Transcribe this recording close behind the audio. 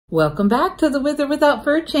Welcome back to the With or Without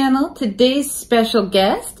Fur channel. Today's special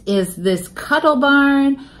guest is this Cuddle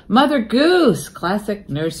Barn Mother Goose classic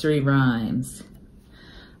nursery rhymes.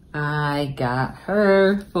 I got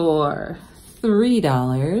her for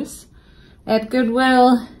 $3 at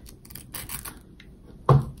Goodwill.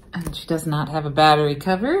 And she does not have a battery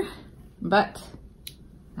cover, but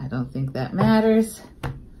I don't think that matters.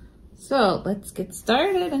 So let's get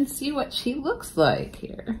started and see what she looks like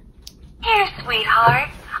here. Here, sweetheart,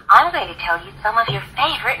 I'm going to tell you some of your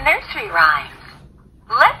favorite nursery rhymes.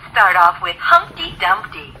 Let's start off with Humpty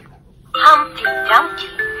Dumpty. Humpty Dumpty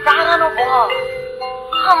sat on a wall.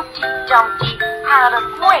 Humpty Dumpty had a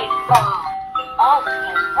great fall. All the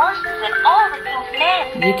king's horses and all the king's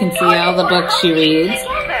men. You can see all the books she reads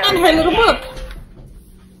in her little book.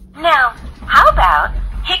 Now, how about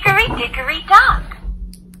Hickory Dickory Dock?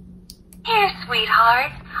 Here,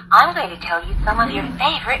 sweetheart, I'm going to tell you some of your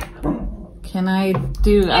favorite... Can I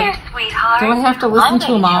do... Here, sweetheart, do I have to listen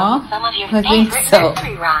to them all? Some of your I think favorite so.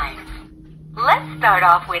 nursery rhymes. Let's start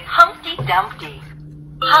off with Humpty Dumpty.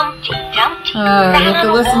 Humpty Dumpty You have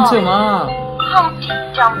to listen to them all. Humpty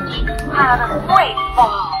Dumpty had a great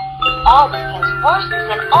fall. All the king's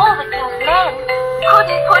horses and all the king's men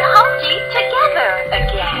couldn't put Humpty together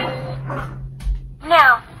again.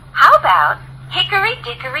 Now, how about Hickory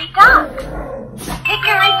Dickory Dock?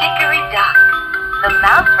 Hickory Dickory Dock. The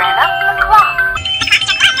mouse ran up the clock.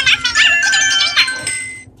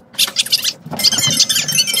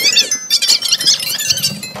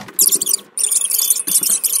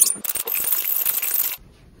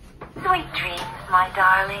 Sweet dreams, my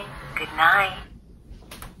darling. Good night.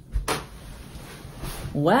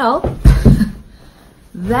 Well,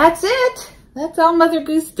 that's it. That's all Mother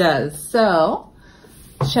Goose does. So,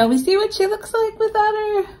 shall we see what she looks like without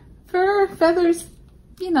her fur, feathers,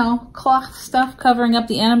 you know, cloth stuff covering up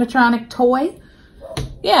the animatronic toy?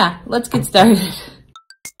 Yeah, let's get started.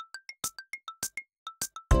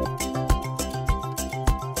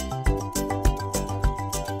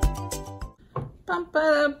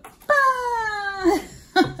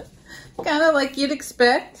 Kind of like you'd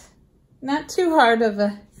expect. Not too hard of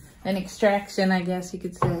an extraction, I guess you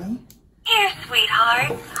could say. Here,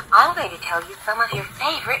 sweetheart, I'm going to tell you some of your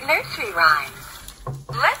favorite nursery rhymes.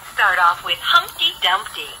 Let's start off with Humpty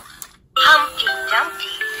Dumpty. Humpty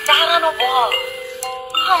Dumpty sat on a wall.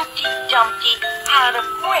 Humpty Dumpty had a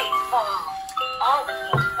great fall. All the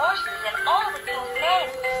king's horses and all the king's men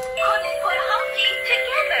couldn't put Humpty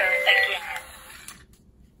together again.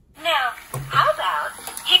 Now, how about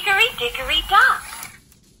Hickory Dickory Dock?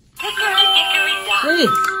 Hickory Dickory Dock. Hey.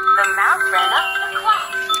 The mouse ran up the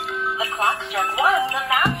clock. The clock struck one, the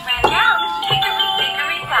mouse ran down. Hickory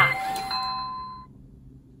Dickory Dock.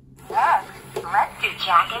 Next, let's do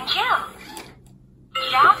Jack and Jill.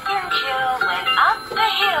 Jack and Jill went up the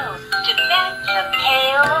hill to fetch a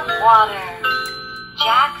pail of water.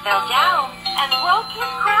 Jack fell down and broke his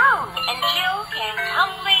crown, and Jill came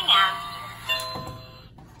tumbling after.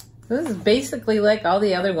 This is basically like all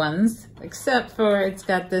the other ones, except for it's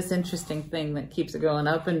got this interesting thing that keeps it going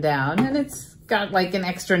up and down, and it's got like an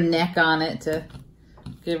extra neck on it to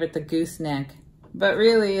give it the goose neck. But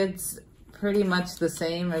really, it's pretty much the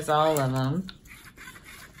same as all of them.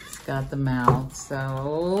 It's got the mouth,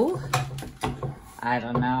 so I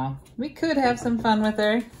don't know. We could have some fun with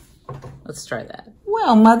her. Let's try that.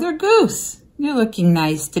 Well, Mother Goose, you're looking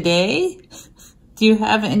nice today. Do you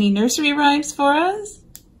have any nursery rhymes for us?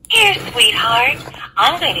 Here, sweetheart,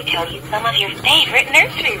 I'm going to tell you some of your favorite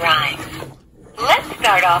nursery rhymes. Let's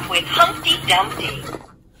start off with Humpty Dumpty.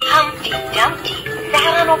 Humpty Dumpty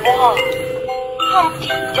sat on a wall. Humpty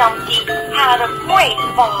Dumpty had a great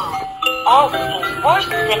fall. All the king's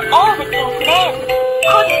horses and all the king's men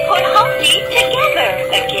couldn't put Humpty together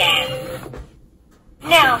again.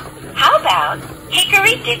 Now, how about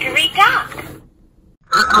Hickory Dickory Dock?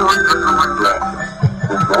 Hickory Dickory Dock.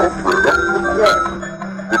 The mouse ran up the clock.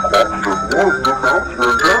 The clock struck one, the mouse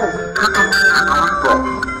ran down. Hickory Dickory Dock.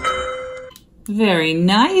 Very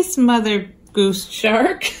nice, Mother Goose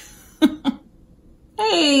Shark.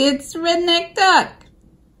 Hey, it's Redneck Duck.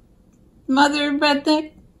 Mother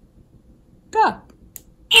Redneck Duck.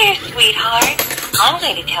 Here, sweetheart, I'm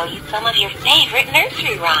going to tell you some of your favorite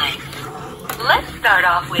nursery rhymes. Let's start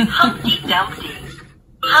off with Humpty Dumpty.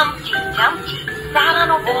 Humpty Dumpty sat on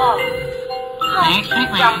a wall. Humpty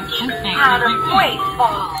Dumpty had a great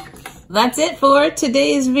fall. That's it for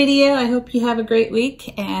today's video. I hope you have a great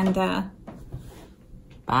week, and bye.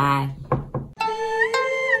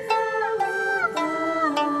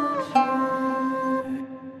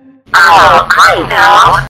 Oh, I know.